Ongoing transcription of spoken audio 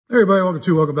Hey everybody,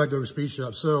 welcome back to the Speed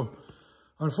Shop. So,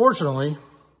 unfortunately,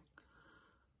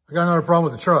 I got another problem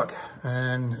with the truck,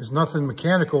 and it's nothing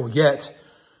mechanical yet,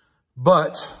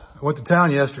 but I went to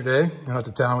town yesterday. Not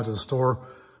to town, I went to the store,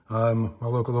 my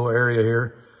local little area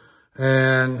here,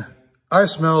 and I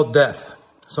smelled death.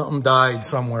 Something died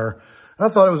somewhere. And I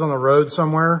thought it was on the road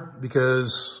somewhere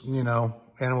because, you know,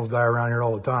 animals die around here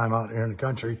all the time out here in the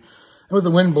country. And with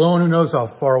the wind blowing, who knows how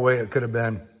far away it could have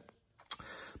been.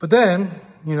 But then,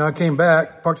 you know, I came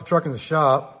back, parked the truck in the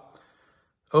shop,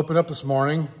 opened up this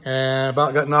morning, and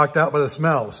about got knocked out by the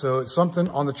smell. So it's something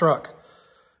on the truck.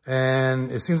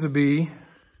 And it seems to be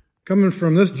coming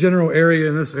from this general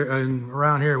area and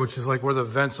around here, which is like where the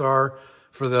vents are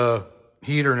for the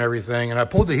heater and everything. And I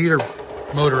pulled the heater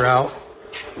motor out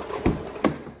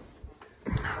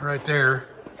right there.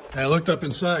 And I looked up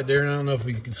inside there, and I don't know if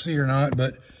you can see or not,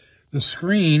 but the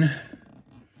screen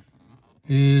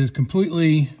is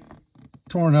completely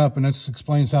torn up, and this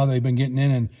explains how they've been getting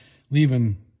in and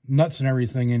leaving nuts and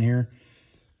everything in here.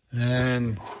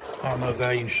 And I don't know if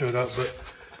that even showed up, but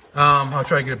I'll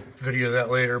try to get a video of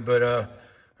that later. But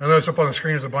I noticed up on the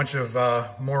screen is a bunch of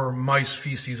more mice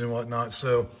feces and whatnot.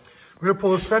 So we're gonna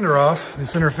pull this fender off, the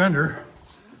center fender,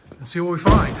 and see what we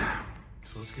find.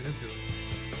 So let's get into it.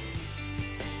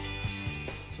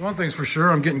 So one thing's for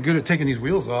sure, I'm getting good at taking these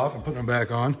wheels off and putting them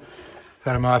back on.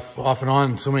 Had them off and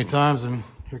on so many times, and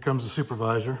here comes the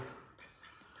supervisor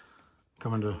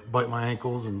coming to bite my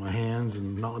ankles and my hands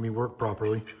and not let me work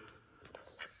properly.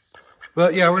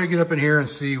 But yeah, we're gonna get up in here and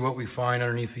see what we find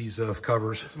underneath these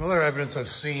covers. Some other evidence I've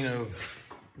seen of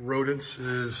rodents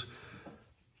is,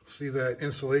 see that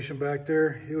insulation back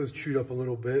there? It was chewed up a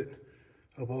little bit,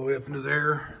 up all the way up into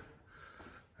there.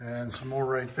 And some more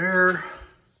right there.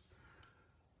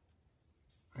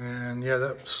 And yeah,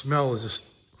 that smell is just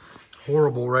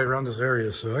horrible right around this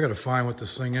area. So I got to find what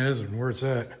this thing is and where it's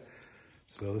at.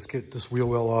 So let's get this wheel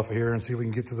well off of here and see if we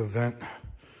can get to the vent.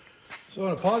 So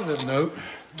on a positive note,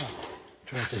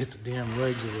 try not to hit the damn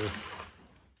legs of the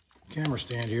camera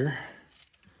stand here.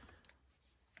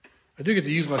 I do get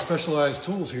to use my specialized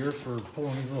tools here for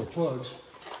pulling these little plugs.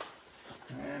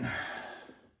 And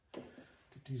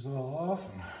get these all off.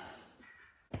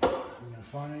 And are we gonna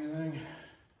find anything?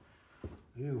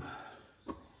 Ew.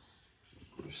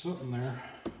 There's something there.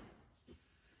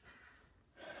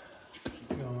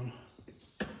 Keep going.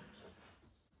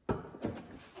 I'll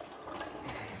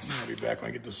be back when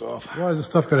I get this off. Why is this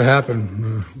stuff gonna happen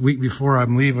the week before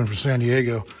I'm leaving for San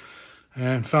Diego?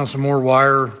 And found some more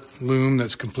wire loom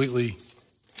that's completely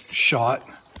shot.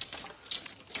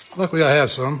 Luckily I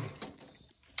have some.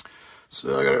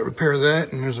 So I gotta repair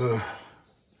that, and there's a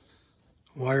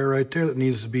wire right there that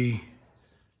needs to be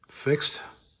fixed.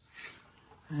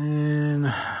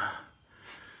 And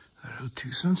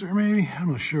O2 sensor maybe?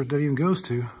 I'm not sure what that even goes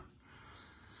to.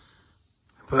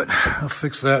 But I'll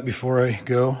fix that before I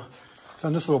go.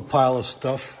 Found this little pile of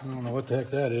stuff. I don't know what the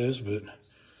heck that is, but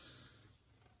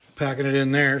packing it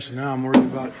in there. So now I'm worried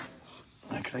about,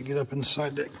 can I get up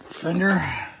inside that fender?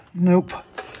 Nope.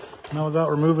 Not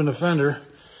without removing the fender.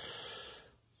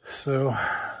 So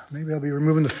maybe I'll be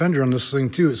removing the fender on this thing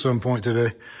too at some point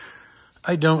today.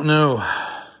 I don't know.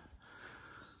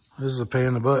 This is a pain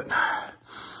in the butt.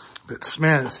 But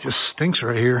man, it just stinks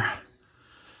right here.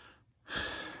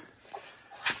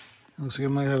 Looks like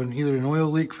I might have either an oil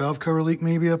leak, valve cover leak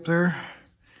maybe up there.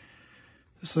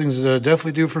 This thing's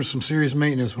definitely due for some serious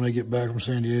maintenance when I get back from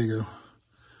San Diego.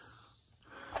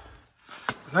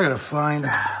 But I gotta find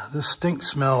this stink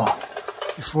smell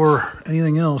before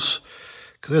anything else,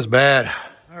 because it's bad.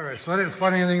 All right, so I didn't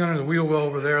find anything under the wheel well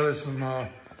over there. There's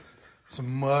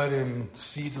some mud and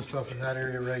seeds and stuff in that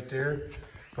area right there.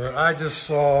 But I just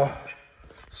saw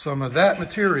some of that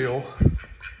material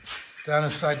down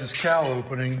inside this cowl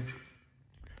opening,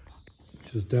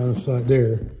 just down inside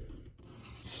there.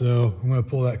 So I'm gonna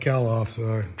pull that cowl off,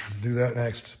 so I do that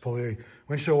next. Pull the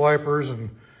windshield wipers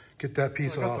and get that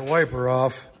piece off. Got the wiper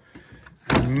off,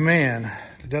 and man,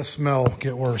 did that smell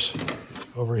get worse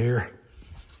over here.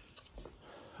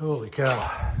 Holy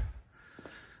cow.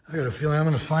 I got a feeling I'm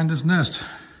gonna find this nest.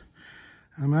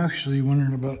 I'm actually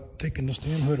wondering about taking this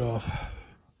damn hood off.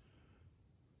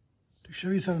 Do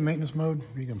Chevys have a maintenance mode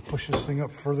where you can push this thing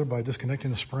up further by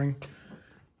disconnecting the spring?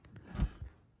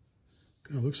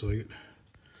 Kind of looks like it.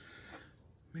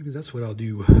 Maybe that's what I'll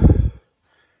do.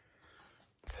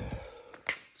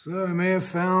 So I may have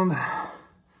found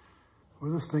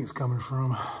where this thing's coming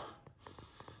from.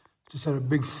 Just had a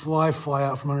big fly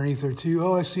out from underneath there too.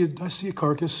 Oh, I see a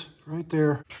carcass right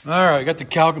there. All right, got the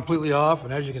cowl completely off,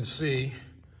 and as you can see,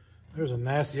 there's a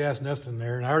nasty ass nest in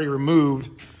there, and I already removed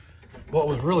what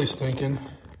was really stinking.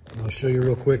 I'll show you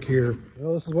real quick here.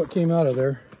 Well, this is what came out of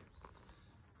there.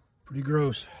 Pretty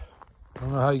gross. I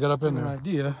don't know how you got up in there. An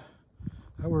idea.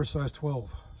 I wear a size 12.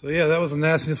 So yeah, that was the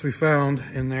nastiness we found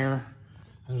in there.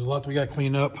 And there's a lot that we got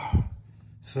cleaned up.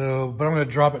 So, but I'm going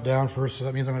to drop it down first. So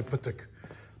that means I'm going to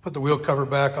put the wheel cover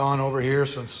back on over here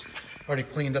since I already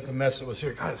cleaned up the mess that was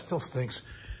here. God, it still stinks.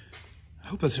 I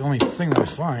hope that's the only thing that I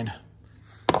find.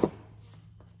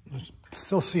 I'm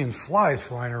still seeing flies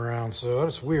flying around, so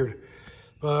that's weird.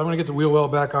 But I'm going to get the wheel well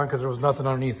back on because there was nothing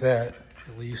underneath that,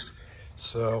 at least.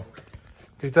 So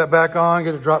get that back on,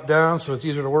 get it dropped down so it's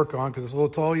easier to work on because it's a little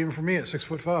tall even for me at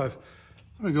 6'5". I'm going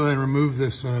to go ahead and remove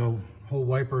this whole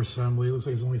wiper assembly. It looks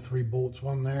like there's only 3 bolts,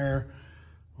 one there,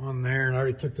 and I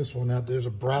already took this one out. There's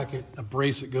a bracket, a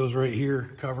brace that goes right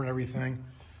here covering everything.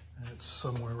 And it's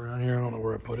somewhere around here. I don't know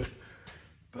where I put it.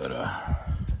 But,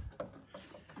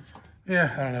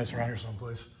 yeah, I don't know. It's around here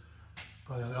someplace.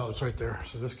 Probably, oh, it's right there.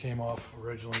 So this came off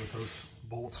originally with those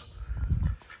bolts.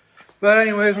 But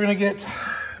anyways, we're going to get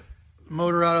the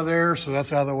motor out of there. So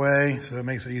that's out of the way. So it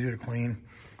makes it easier to clean.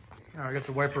 I got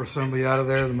the wiper assembly out of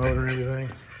there, the motor and everything.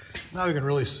 Now we can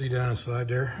really see down inside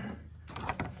there.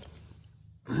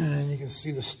 And you can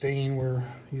see the stain where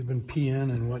he's been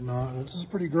peeing and whatnot. This is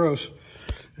pretty gross.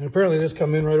 And apparently this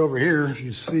come in right over here. If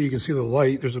you can see the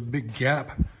light. There's a big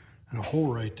gap and a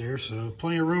hole right there. So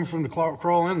plenty of room for him to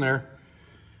crawl in there.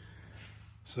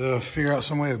 So figure out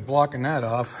some way of blocking that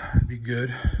off. It'd be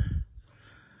good.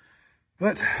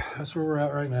 But that's where we're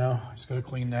at right now. Just got to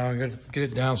clean now. I got to get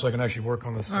it down so I can actually work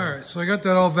on this. All right, so I got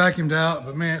that all vacuumed out,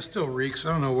 but man, it still reeks.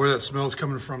 I don't know where that smell is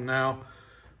coming from now,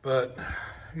 but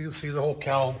you can see the whole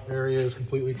cowl area is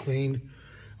completely cleaned.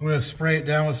 I'm going to spray it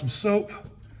down with some soap,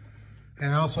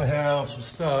 and I also have some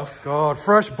stuff called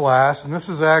Fresh Blast, and this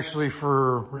is actually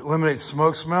for eliminate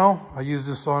smoke smell. I use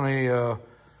this on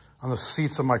the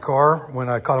seats of my car when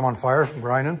I caught them on fire from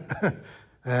grinding.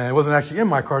 And it wasn't actually in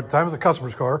my car at the time, it was a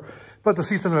customer's car. But the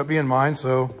seats ended up being mine,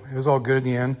 so it was all good in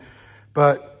the end.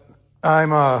 But I'm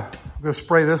going to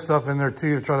spray this stuff in there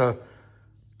too to try to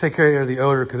take care of the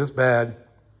odor because it's bad.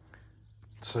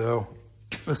 So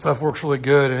this stuff works really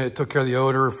good, and it took care of the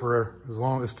odor for as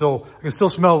long as I can still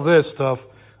smell this stuff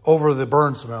over the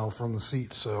burn smell from the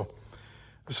seats. So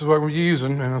this is what we're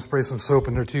using, and I'll spray some soap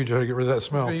in there too to try to get rid of that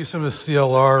smell. I'm going to use some of this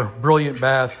CLR Brilliant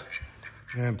Bath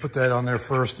and put that on there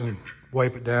first and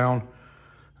wipe it down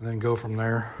and then go from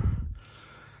there.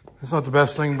 It's not the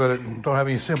best thing, but it don't have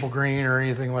any Simple Green or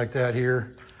anything like that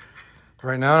here.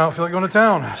 Right now, I don't feel like going to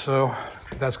town, so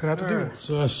that's going to have to do it.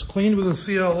 So I cleaned with the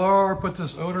CLR, put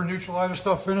this odor neutralizer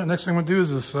stuff in it. Next thing I'm going to do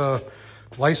is this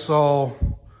Lysol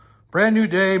Brand New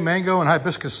Day Mango and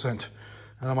Hibiscus scent.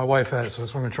 My wife had it, so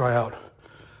that's what I'm going to try out.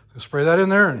 So spray that in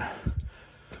there, and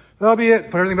that'll be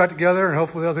it. Put everything back together, and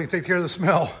hopefully that'll take care of the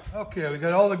smell. Okay, we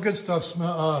got all the good stuff,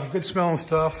 good smelling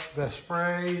stuff, that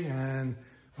spray, and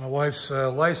my wife's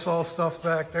Lysol stuff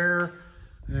back there,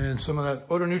 and some of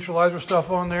that odor neutralizer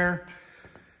stuff on there.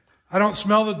 I don't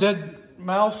smell the dead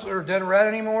mouse or dead rat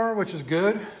anymore, which is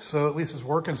good. So at least it's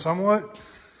working somewhat.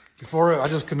 Before, I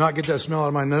just could not get that smell out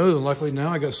of my nose, and luckily now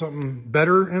I got something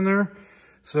better in there.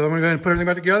 So I'm going to go ahead and put everything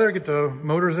back together, get the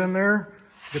motors in there,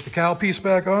 get the cowl piece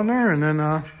back on there, and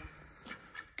then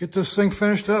get this thing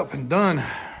finished up and done. I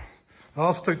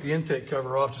also took the intake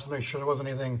cover off just to make sure there wasn't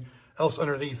anything else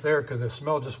underneath there because the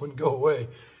smell just wouldn't go away.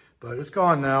 But it's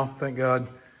gone now, thank God.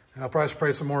 And I'll probably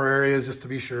spray some more areas just to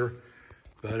be sure.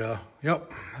 But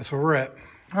yep, that's where we're at.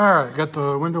 All right, got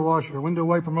the window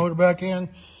wiper motor back in,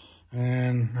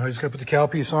 and I just got to put the cowl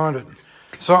piece on, but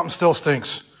something still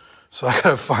stinks. So I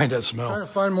got to find that smell. I'm trying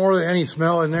to find more than any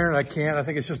smell in there, and I can't. I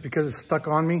think it's just because it's stuck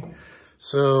on me.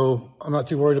 So I'm not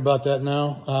too worried about that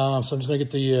now. So I'm just gonna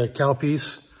get the cowl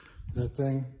piece, that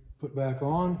thing put back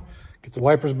on, get the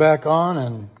wipers back on,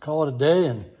 and call it a day.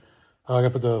 And I gotta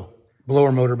put the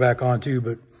blower motor back on too.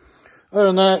 But other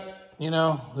than that, you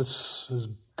know, it's as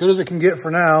good as it can get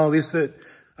for now. At least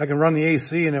I can run the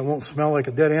AC and it won't smell like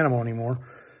a dead animal anymore.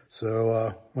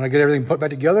 So when I get everything put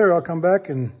back together, I'll come back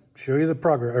and show you the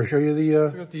progress, or show you the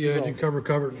I got the engine cover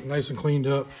covered nice and cleaned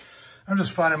up. I'm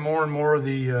just finding more and more of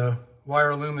the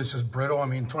wire loom is just brittle. I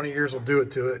mean, 20 years will do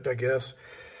it to it, I guess.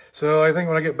 So I think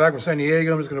when I get back from San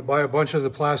Diego, I'm just going to buy a bunch of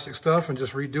the plastic stuff and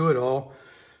just redo it all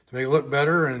to make it look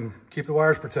better and keep the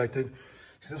wires protected.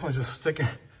 See, this one's just sticking.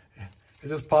 It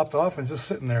just popped off and just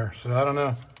sitting there. So I don't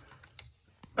know.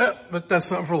 But that's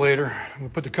something for later. We'll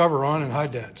put the cover on and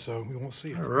hide that so we won't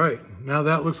see it. All right. Now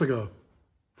that looks like a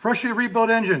freshly rebuilt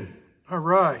engine. All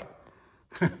right.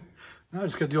 Now I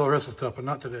just got to do all the rest of the stuff, but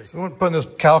not today. So I'm putting this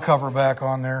cowl cover back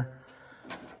on there.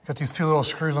 Got these two little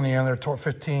screws on the end. They're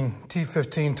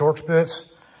T15 Torx bits.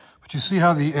 But you see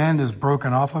how the end is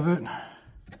broken off of it?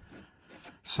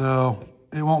 So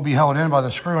it won't be held in by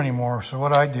the screw anymore. So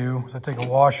what I do is I take a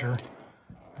washer.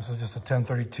 This is just a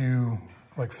 1032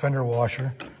 like fender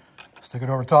washer. Stick it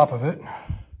over top of it.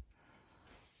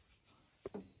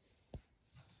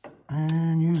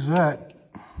 And use that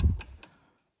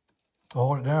to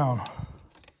hold it down.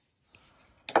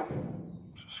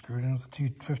 Just screw it in with the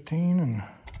T15 and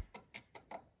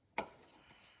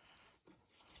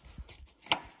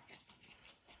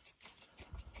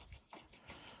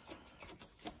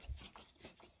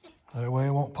that way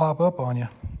it won't pop up on you.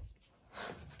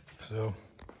 So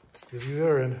let's give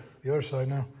you the other side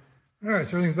now. All right,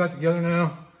 so everything's back together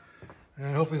now.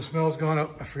 And hopefully the smell's gone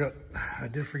up. I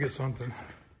did forget something.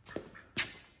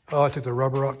 Oh, I took the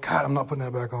rubber off. God, I'm not putting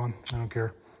that back on. I don't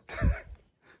care.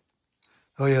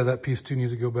 Oh yeah, that piece too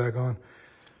needs to go back on.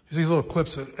 There's these little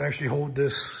clips that actually hold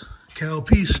this cowl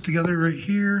piece together right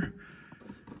here.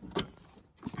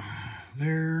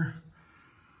 There.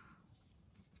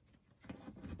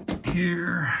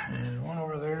 Here. And one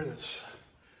over there that's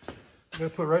I'm gonna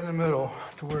put right in the middle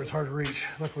to where it's hard to reach.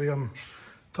 Luckily I'm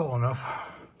tall enough.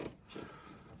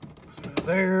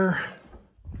 There.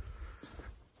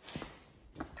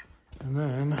 And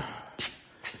then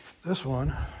this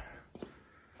one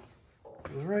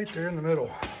goes right there in the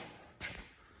middle.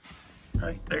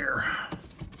 Right there.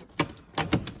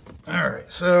 All right,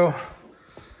 so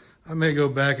I may go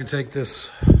back and take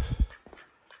that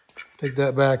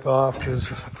back off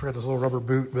because I forgot this little rubber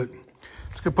boot, but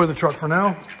just gonna put it in the truck for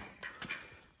now.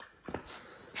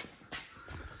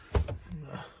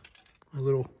 My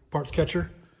little parts catcher.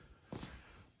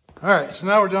 All right, so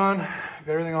now we're done. Got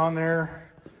everything on there.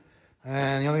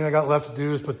 And the only thing I got left to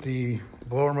do is put the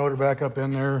blower motor back up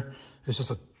in there. It's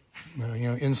just a,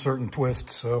 insert and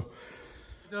twist. So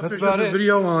that's about it.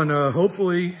 Video on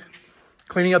hopefully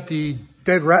cleaning up the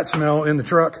dead rat smell in the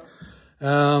truck.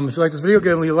 If you like this video,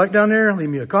 go ahead and leave a like down there. Leave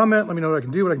me a comment. Let me know what I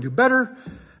can do better.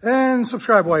 And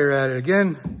subscribe while you're at it.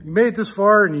 Again, you made it this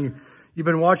far and you've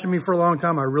been watching me for a long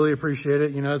time. I really appreciate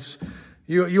it. It's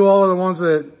you all are the ones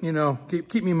that,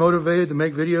 keep me motivated to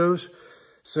make videos.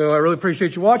 So I really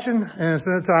appreciate you watching and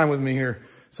spending time with me here.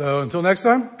 So until next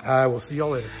time, I will see y'all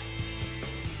later.